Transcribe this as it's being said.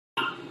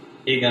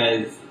Hey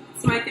guys,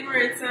 It's Mike and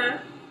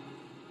Maritza.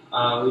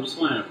 we just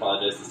wanted to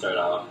apologize to start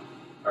off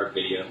our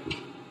video.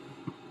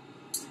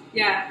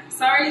 Yeah,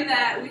 sorry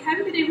that we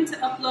haven't been able to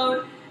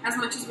upload as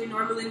much as we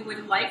normally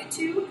would like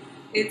to.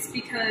 It's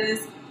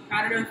because,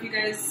 I don't know if you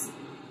guys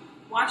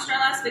watched our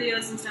last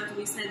videos and stuff,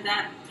 we said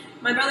that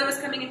my brother was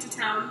coming into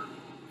town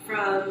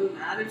from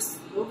out of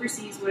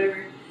overseas,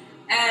 whatever,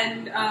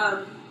 and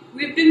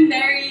we've been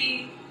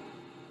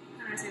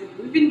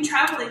we've been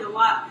traveling a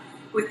lot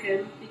with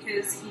him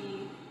because he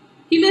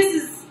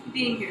misses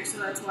being here, so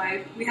that's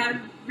why we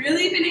haven't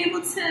really been able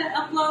to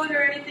upload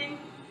or anything.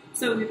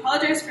 So we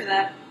apologize for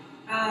that.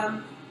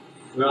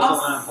 We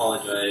also want to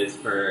apologize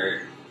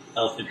for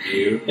Elfin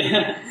View.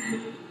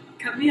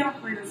 Cut me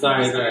off, my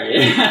Sorry.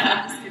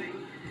 I'm just kidding.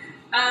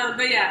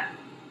 But yeah,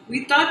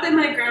 we thought that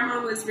my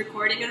grandma was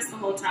recording us the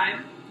whole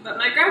time, but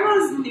my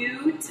grandma's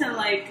new to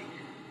like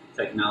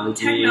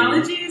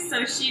technology,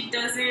 so she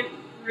doesn't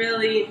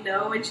really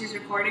know when she's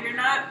recording or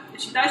not.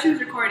 She thought she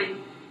was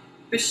recording,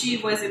 but she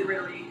wasn't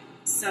really.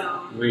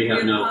 So we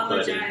have no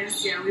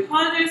apologize. footage. Yeah, we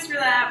apologize for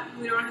that.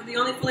 We don't have the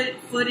only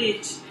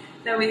footage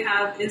that we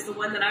have is the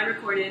one that I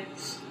recorded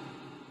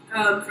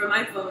from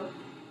my phone,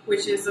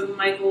 which is of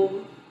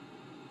Michael.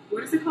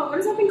 What is it called? What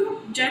is that thing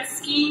called? Jet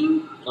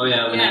skiing. Oh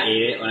yeah, when I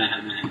ate it, when I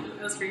had my hand.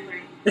 That was pretty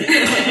funny.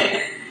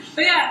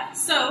 But yeah,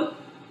 so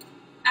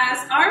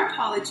as our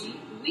apology,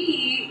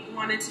 we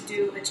wanted to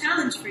do a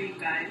challenge for you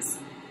guys.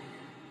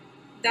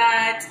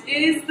 That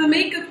is the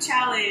makeup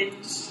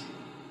challenge.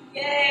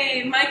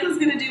 Yay! Michael's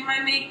gonna do my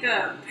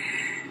makeup.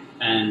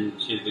 And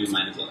she's doing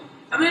mine as well.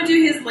 I'm gonna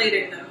do his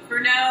later though. For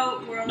now,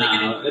 we're only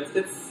No, it's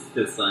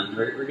this one.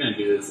 We're gonna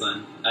do this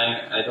one.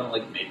 I don't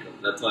like makeup.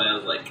 That's why I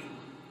was like,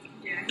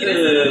 yeah, he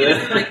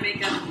doesn't like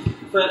makeup.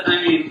 But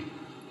I mean,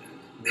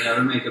 we have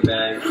a makeup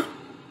bag.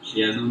 She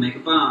has no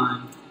makeup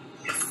on.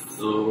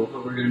 So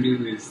what we're gonna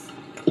do is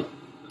put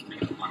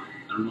makeup on her.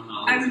 I don't know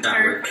how I'm this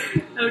that works.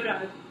 terrified. Oh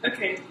god.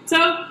 Okay,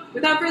 so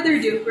without further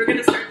adu, we're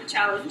gonna start the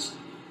challenge.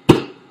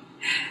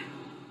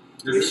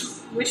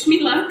 Wish me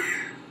luck.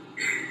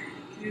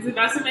 He's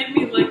about to make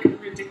me look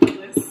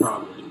ridiculous.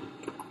 Probably. You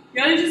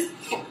gotta just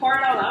pour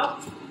it all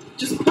out.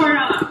 Just pour it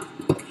all out.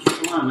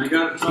 Come on, I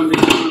got something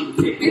on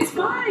the table. It's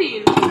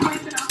fine. We'll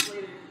wipe it off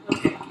later.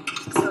 Okay.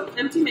 So,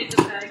 empty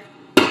makeup bag.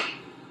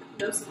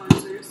 No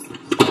sponsors.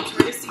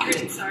 Victoria's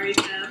Secret. Sorry,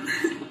 Sam.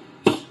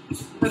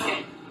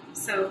 Okay.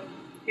 So,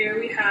 here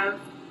we have.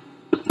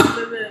 I'm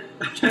gonna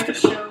try to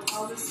show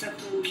all the stuff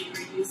that we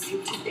are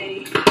using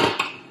today.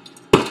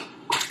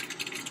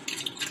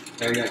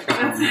 There, I got crap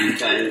on my hands,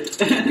 guys.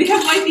 We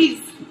have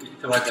wipes.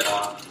 To wipe it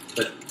off,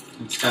 but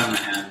it's kind of my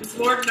hands. Because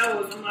Lord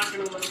knows I'm not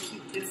gonna want to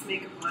keep this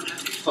makeup on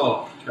after.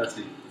 Oh, trust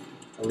me.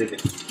 I'll leave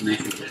it nice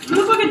and good. You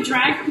look like a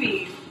drag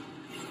queen.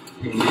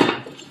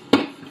 Amen.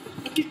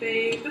 Okay,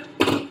 babe.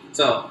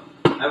 So,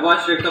 I've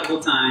watched her a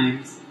couple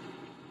times.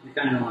 You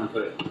kind of don't want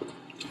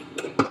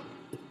to put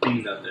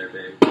things out there,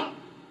 babe.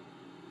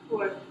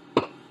 What?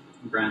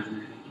 Brands and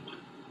everything.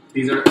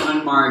 These are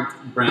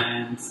unmarked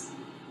brands,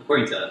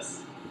 according to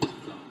us.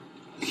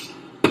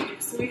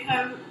 So we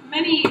have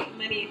many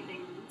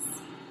things.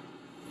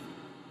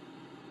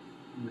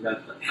 We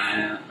got the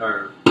eyeliner,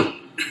 or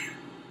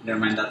never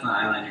mind, that's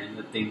not eyeliner.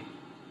 The thing,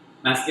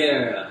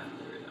 mascara.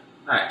 There we go.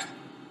 All right.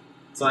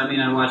 So I mean,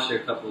 I watched her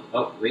a couple.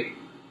 Oh wait,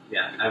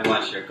 yeah, I've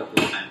watched her a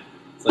couple of times.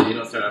 So you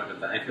don't start off with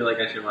that. I feel like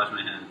I should wash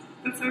my hands.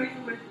 That's how we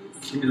have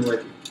wipes. Give me the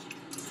wipey.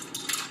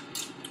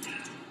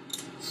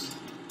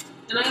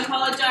 And I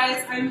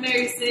apologize. I'm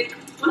very sick.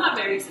 Well, not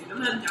very sick. I'm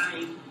not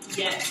dying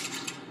yet.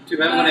 Too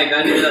bad when I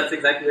got here, that's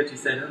exactly what you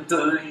said. I'm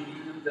dying.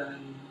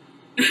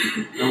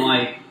 Don't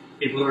like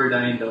people who are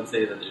dying. Don't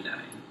say that they're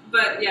dying.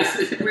 But yeah,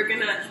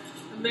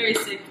 I'm very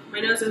sick. My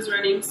nose is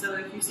running, so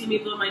if you see me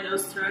blow my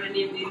nose throughout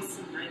any of these,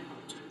 I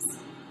apologize.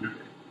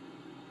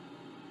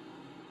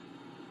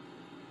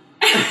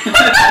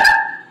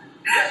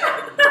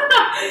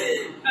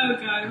 Oh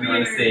god, I'm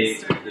going to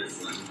save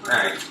this one.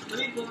 Alright. Let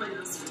me blow my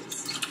nose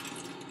first.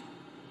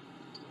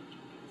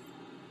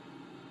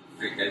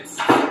 Alright, guys.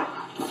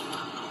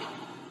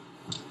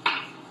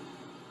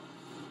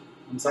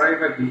 I'm sorry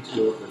if I beat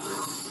you up with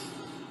this.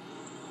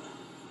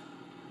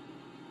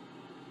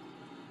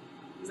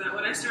 Is that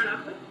what I start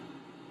off with?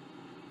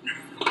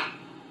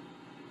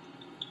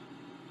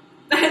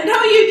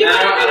 No, you do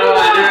whatever I don't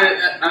want to do it.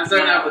 I'm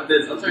starting off with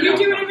this. I'm starting you off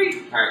do with whatever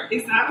you... Alright.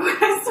 Is that what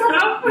I start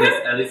off with?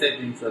 Yes, at least I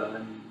think so. I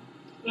mean,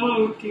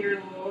 Oh,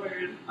 dear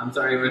Lord. I'm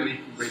sorry if I make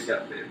you break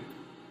up, babe.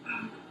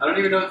 I don't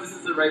even know if this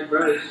is the right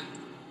brush.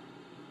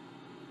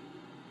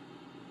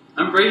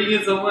 I'm breaking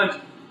it so much.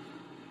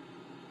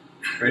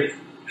 Ready?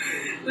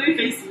 Let me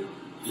face you.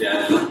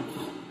 Yeah.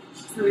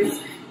 So it's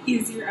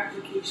easier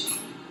application.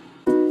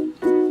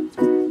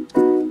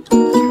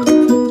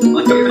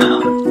 Look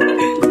around.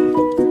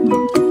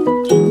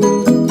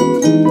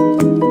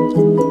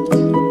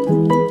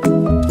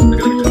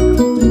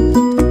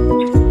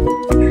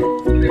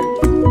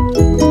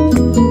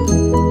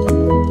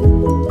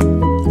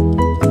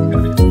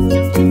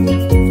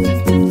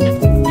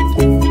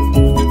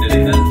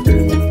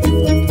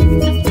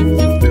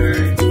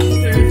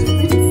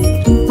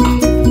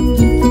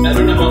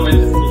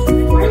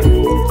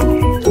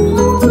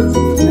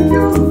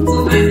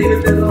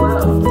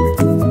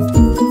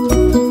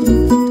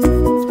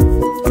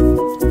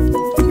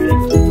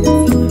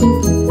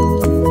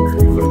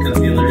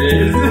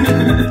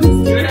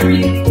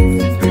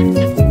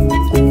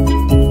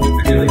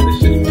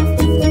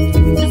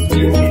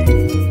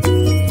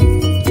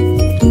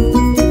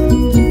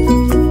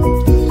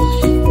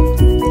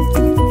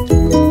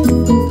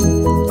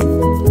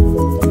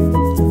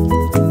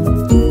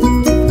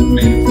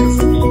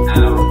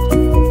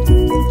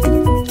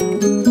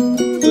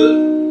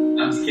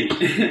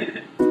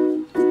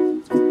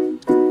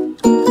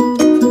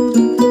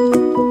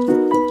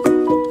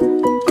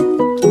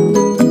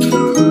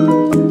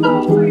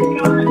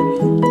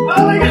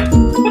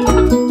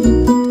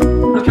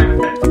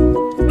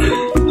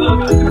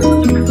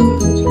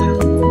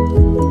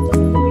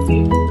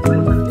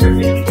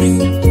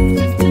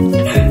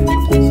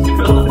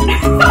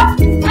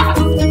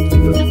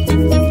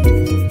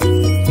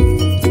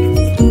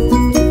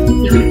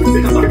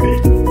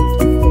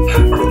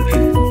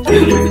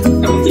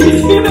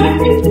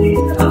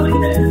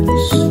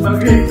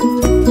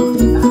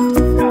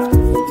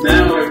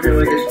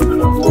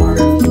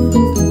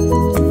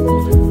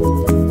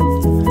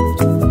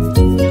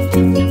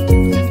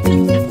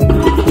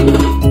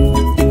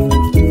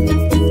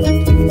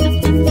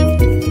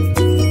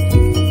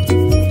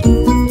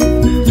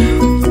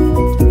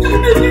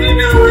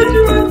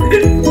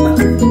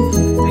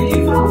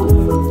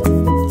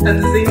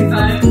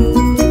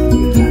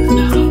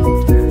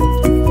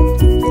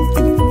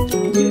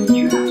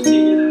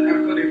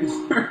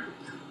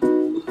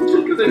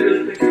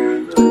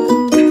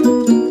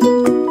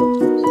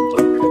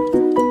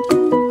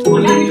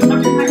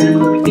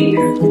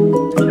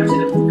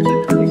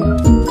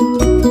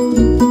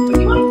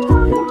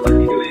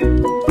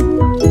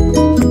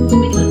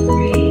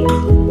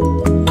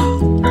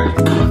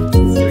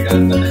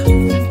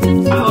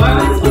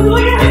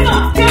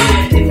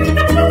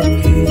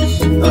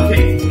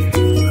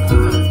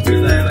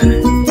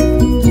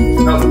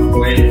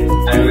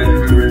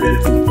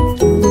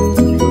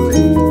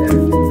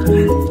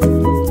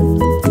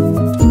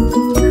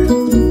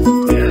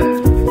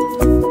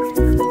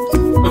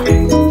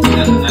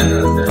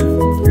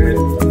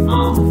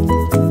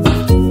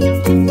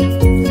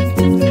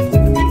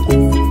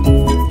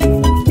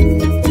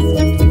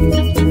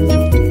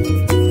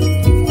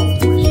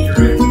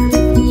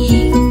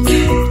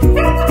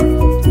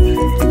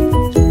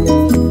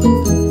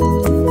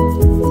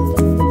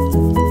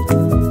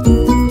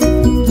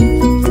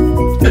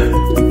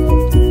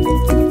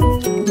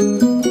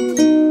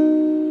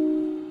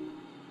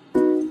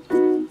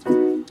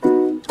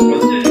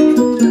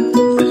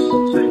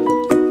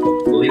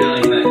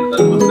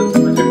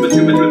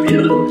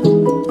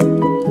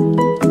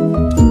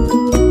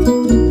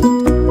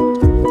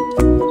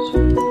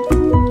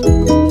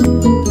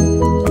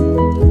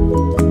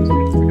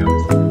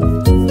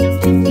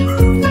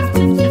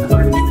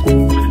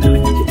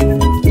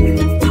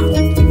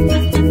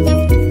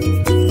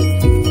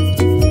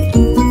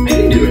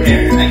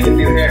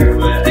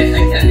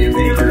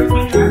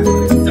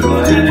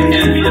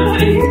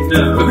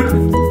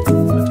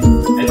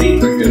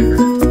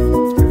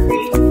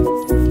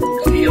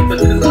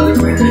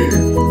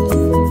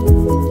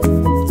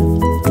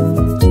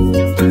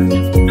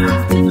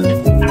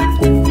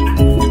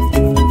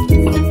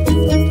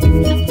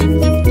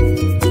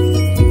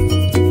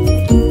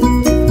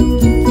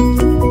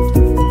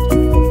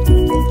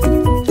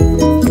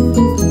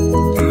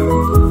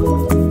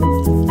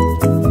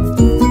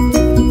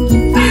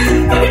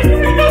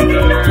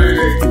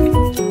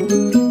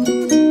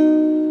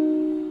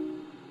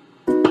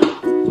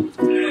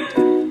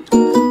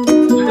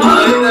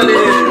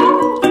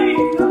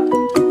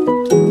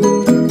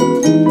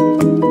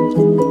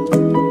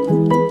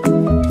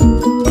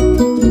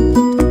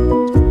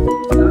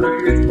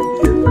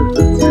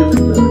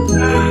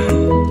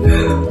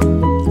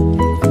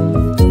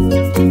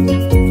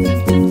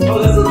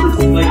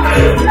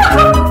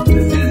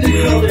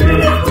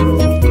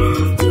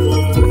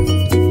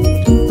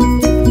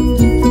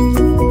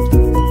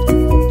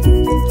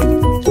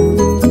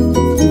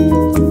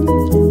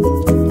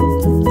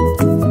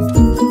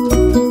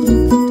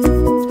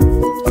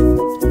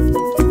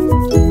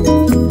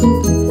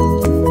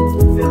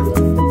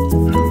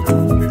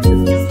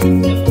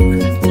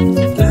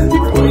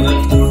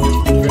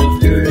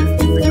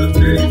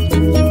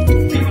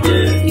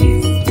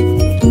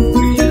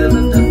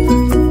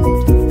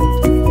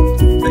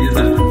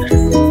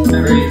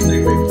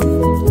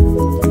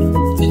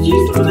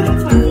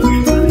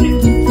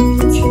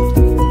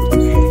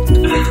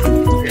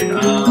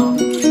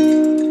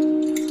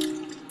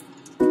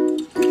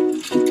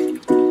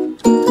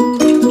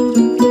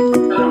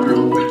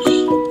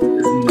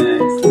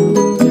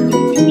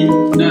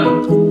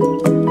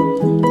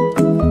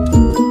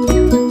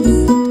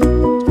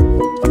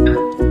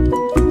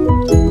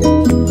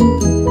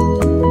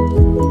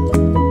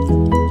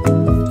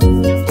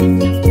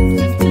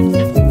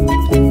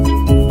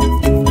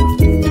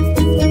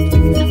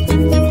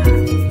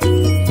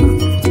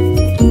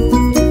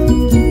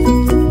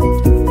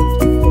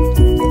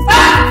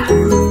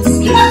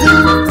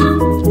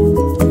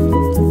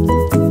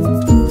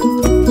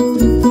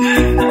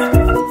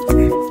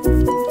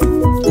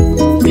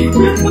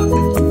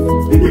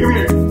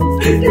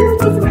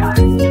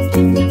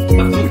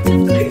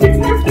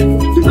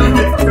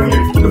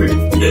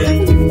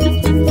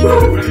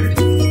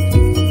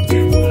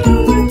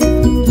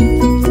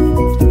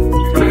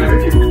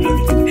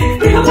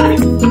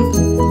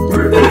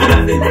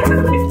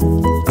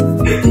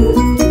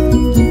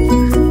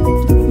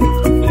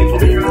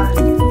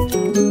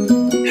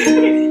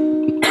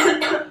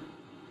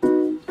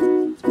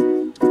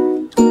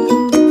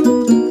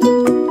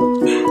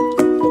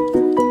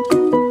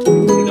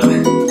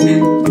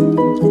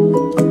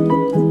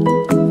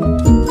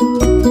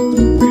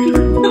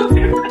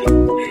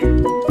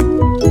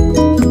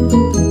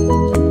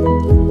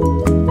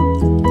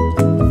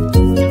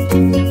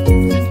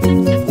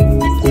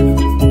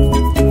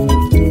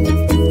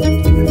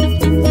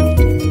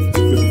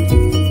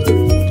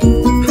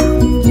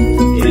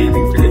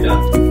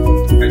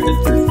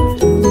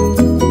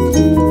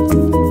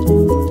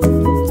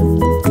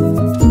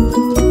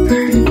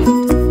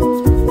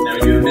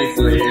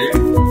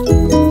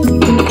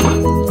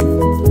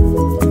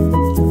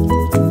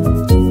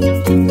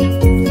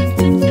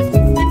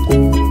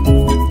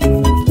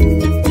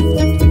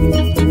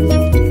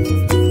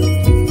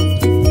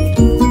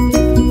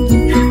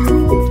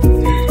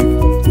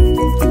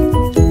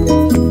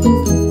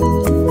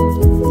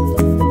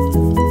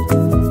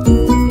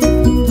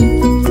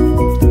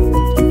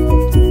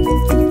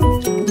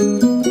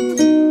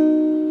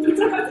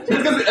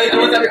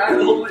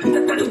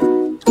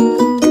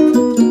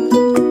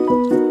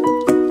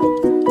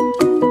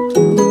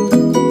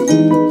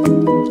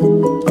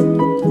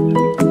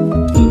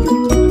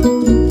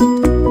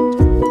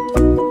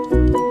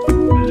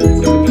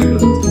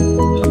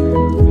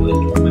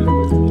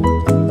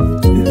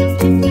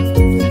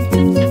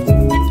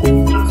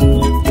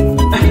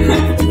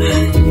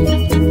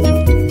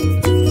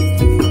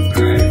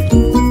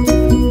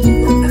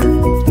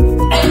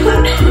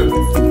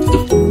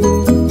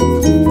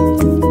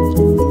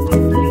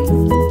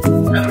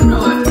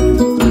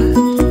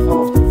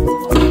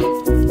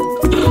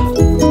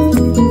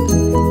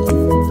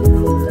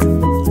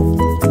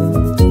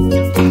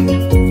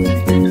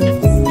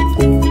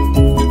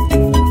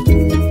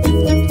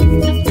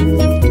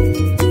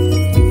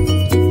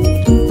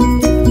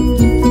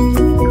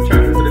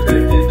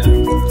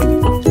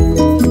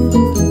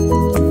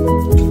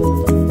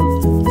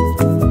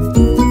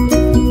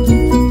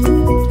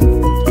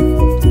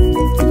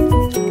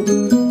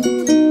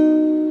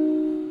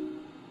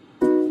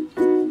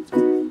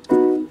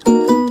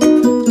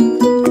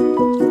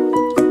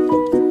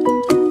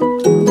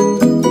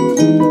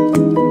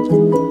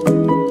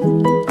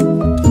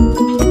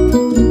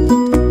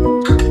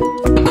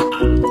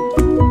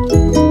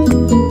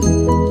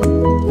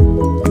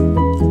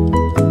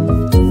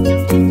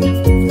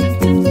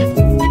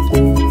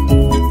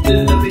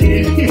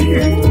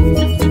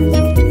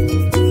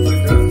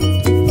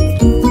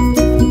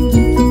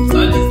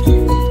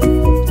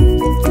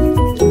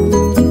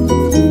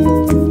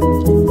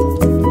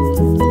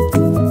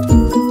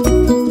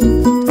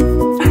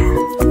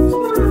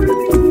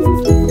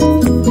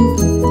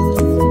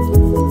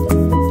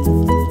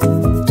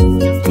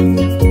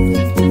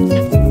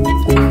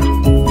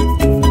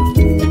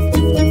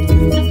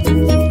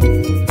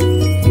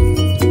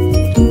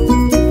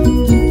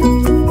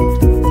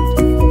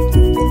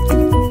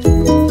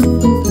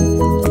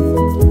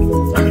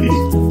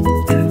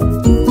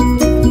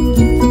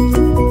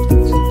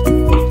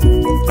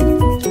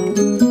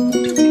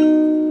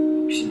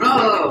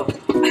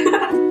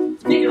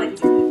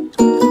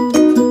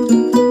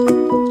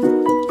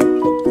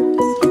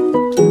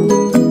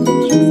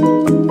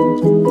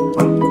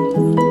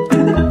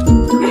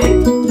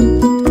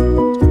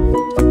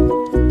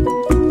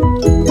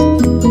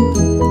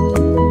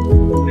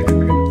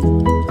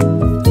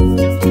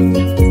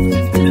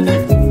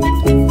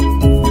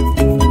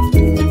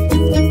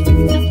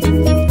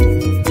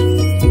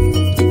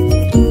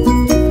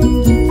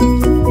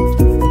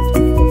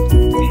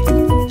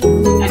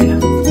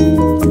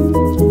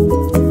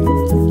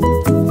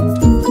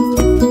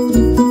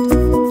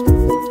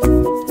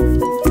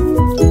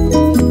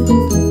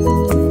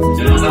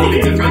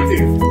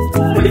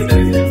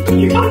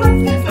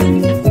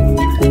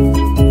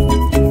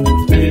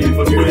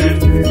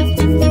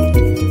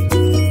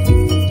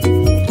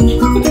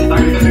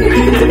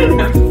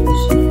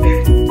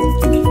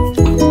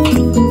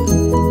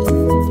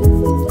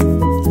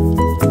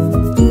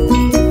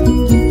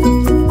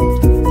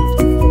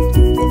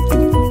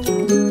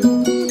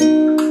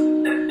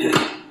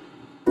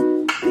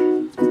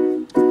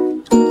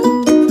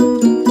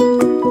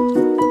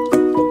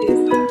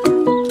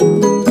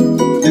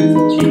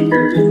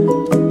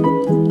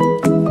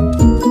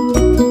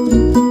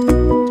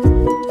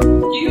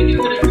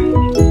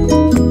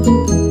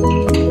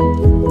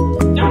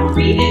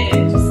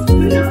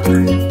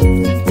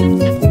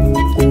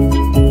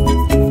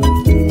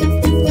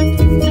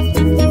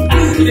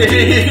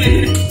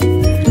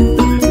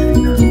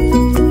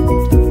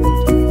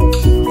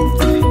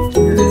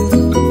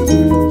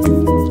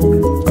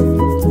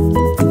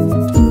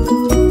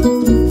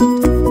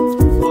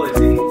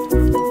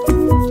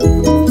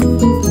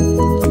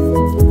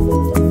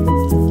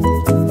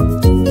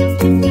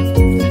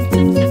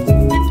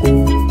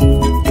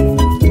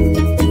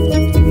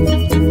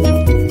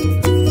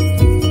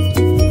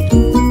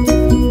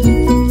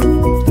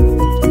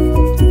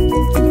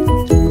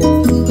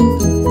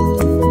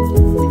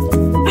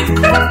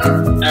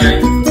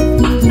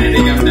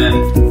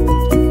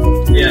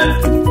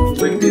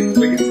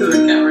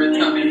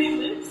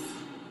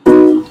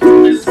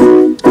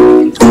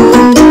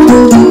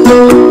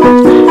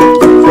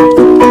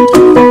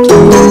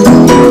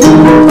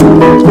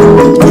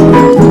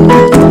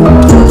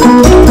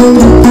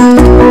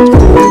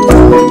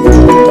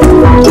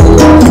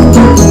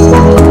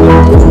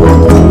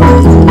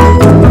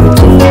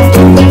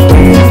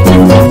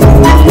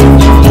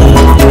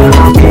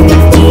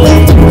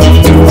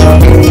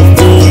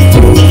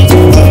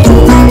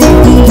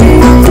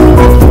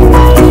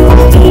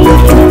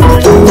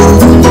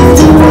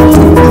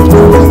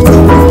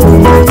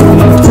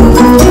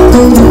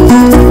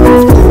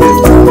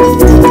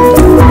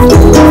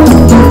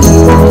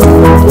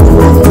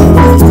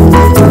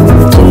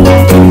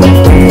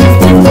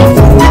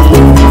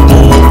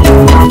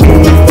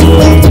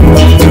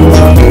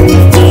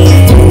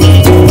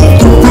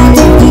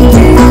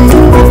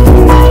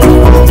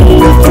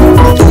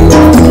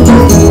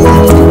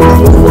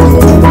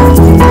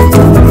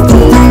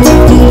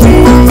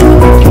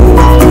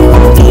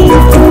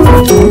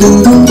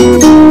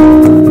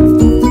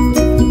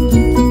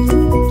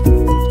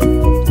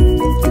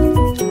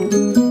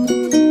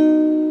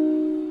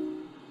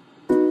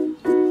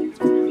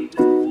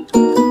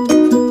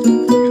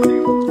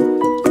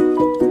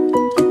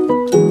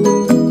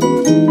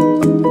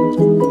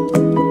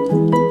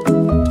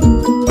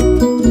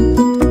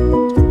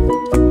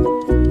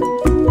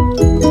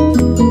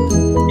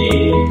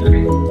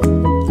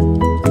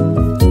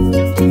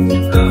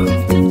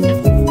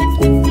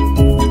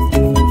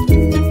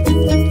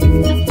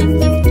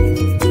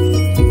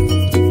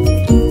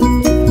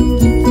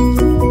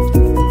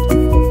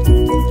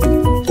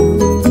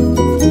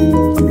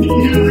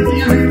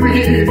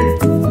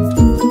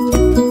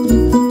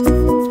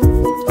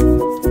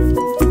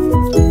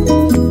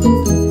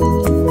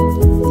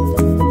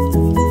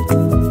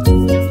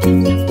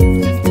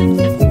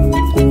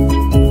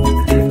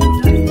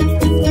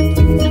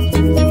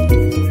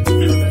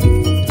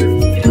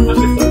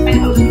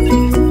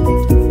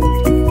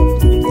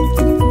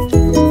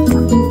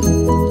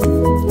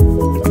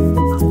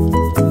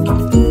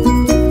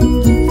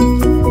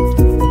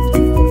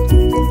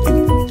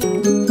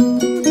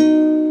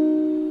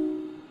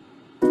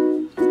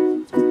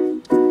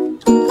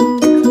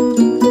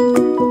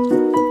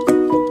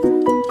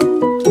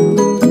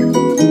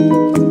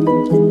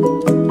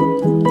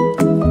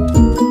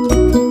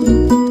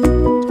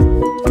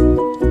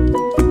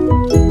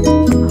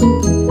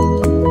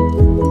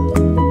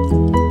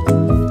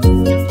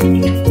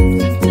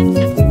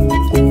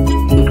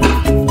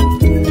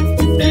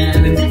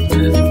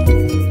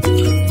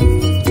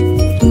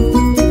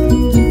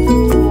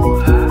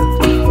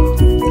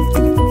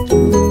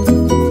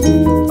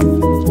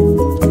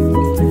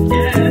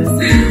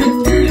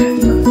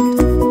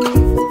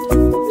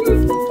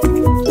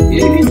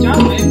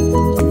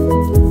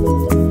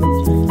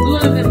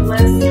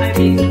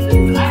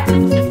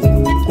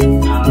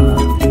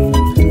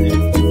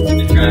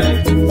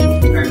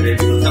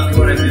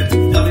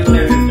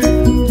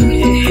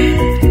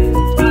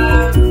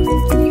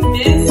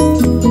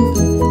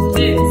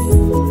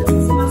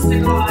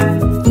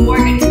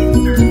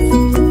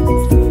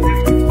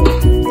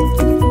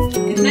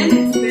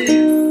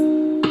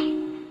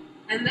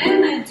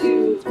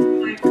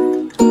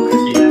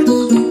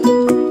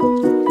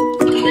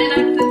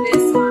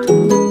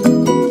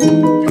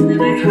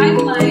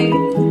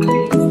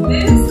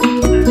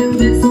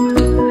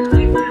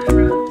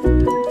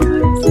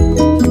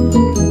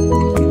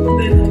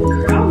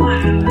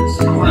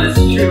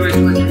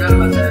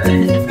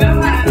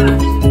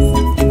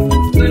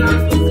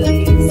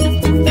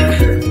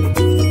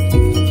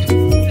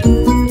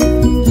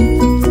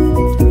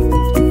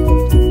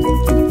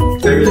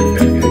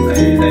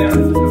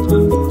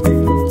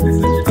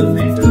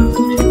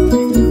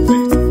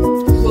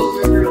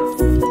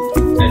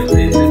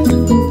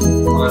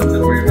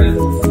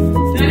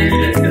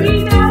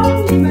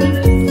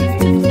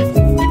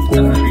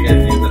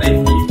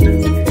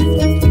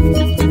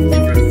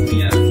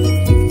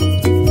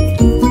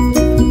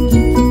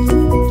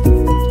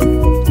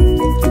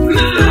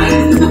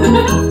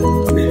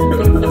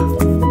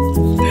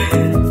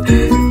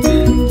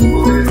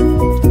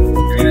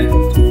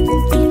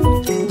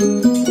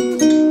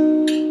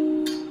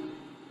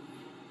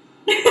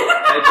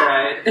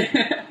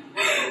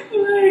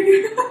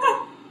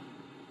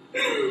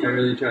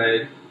 really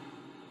tried.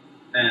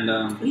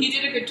 And he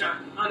did a good job,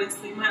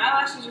 honestly. My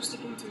eyelashes are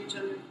sticking to each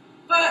other.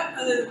 But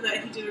other than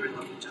that, he did a really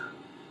good job.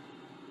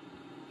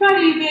 Proud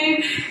of you,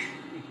 babe.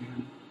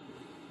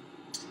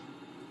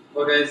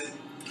 Well, guys.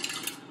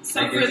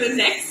 So for the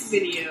next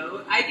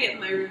video, I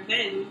get my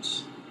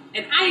revenge,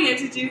 and I get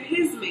to do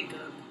his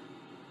makeup.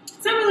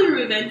 It's not really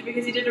revenge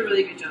because he did a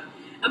really good job.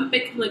 I'm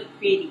making him look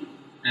pretty.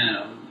 I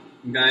know.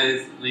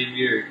 Guys, leave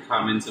your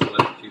comments of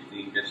what you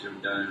think I should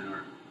have done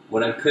or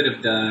what I could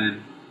have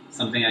done,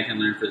 something I can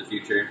learn for the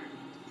future.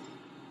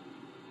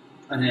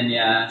 And then,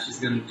 yeah,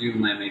 she's going to do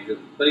my makeup.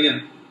 But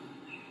again,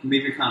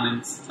 leave your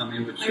comments. Tell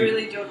me what you... I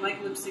really don't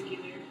like lipstick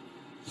either.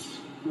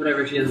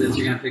 Whatever, she has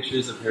Instagram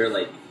pictures of her,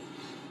 like,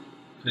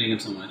 putting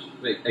up so much.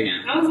 Wait,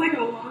 again. That was like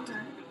a long time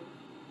ago.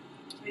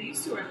 I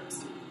used to wear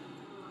lipstick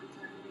a long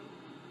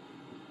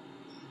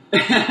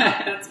time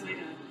ago. That's my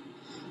dad.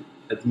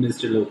 That's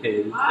Mr.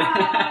 Lopez.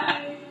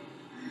 Bye!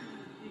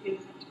 You're going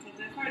to have to cut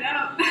that part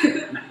out.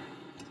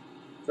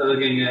 So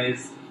again,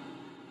 guys,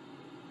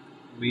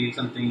 leave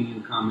something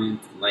in the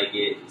comments, like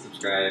it,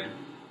 subscribe,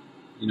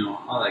 you know,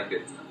 all that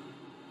good stuff.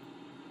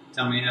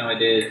 Tell me how I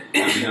did,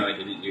 tell me how I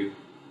didn't do.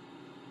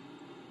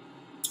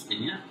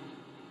 And yeah,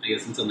 I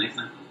guess until next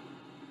time.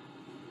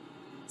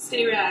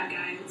 Stay rad,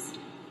 guys.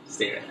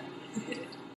 Stay rad.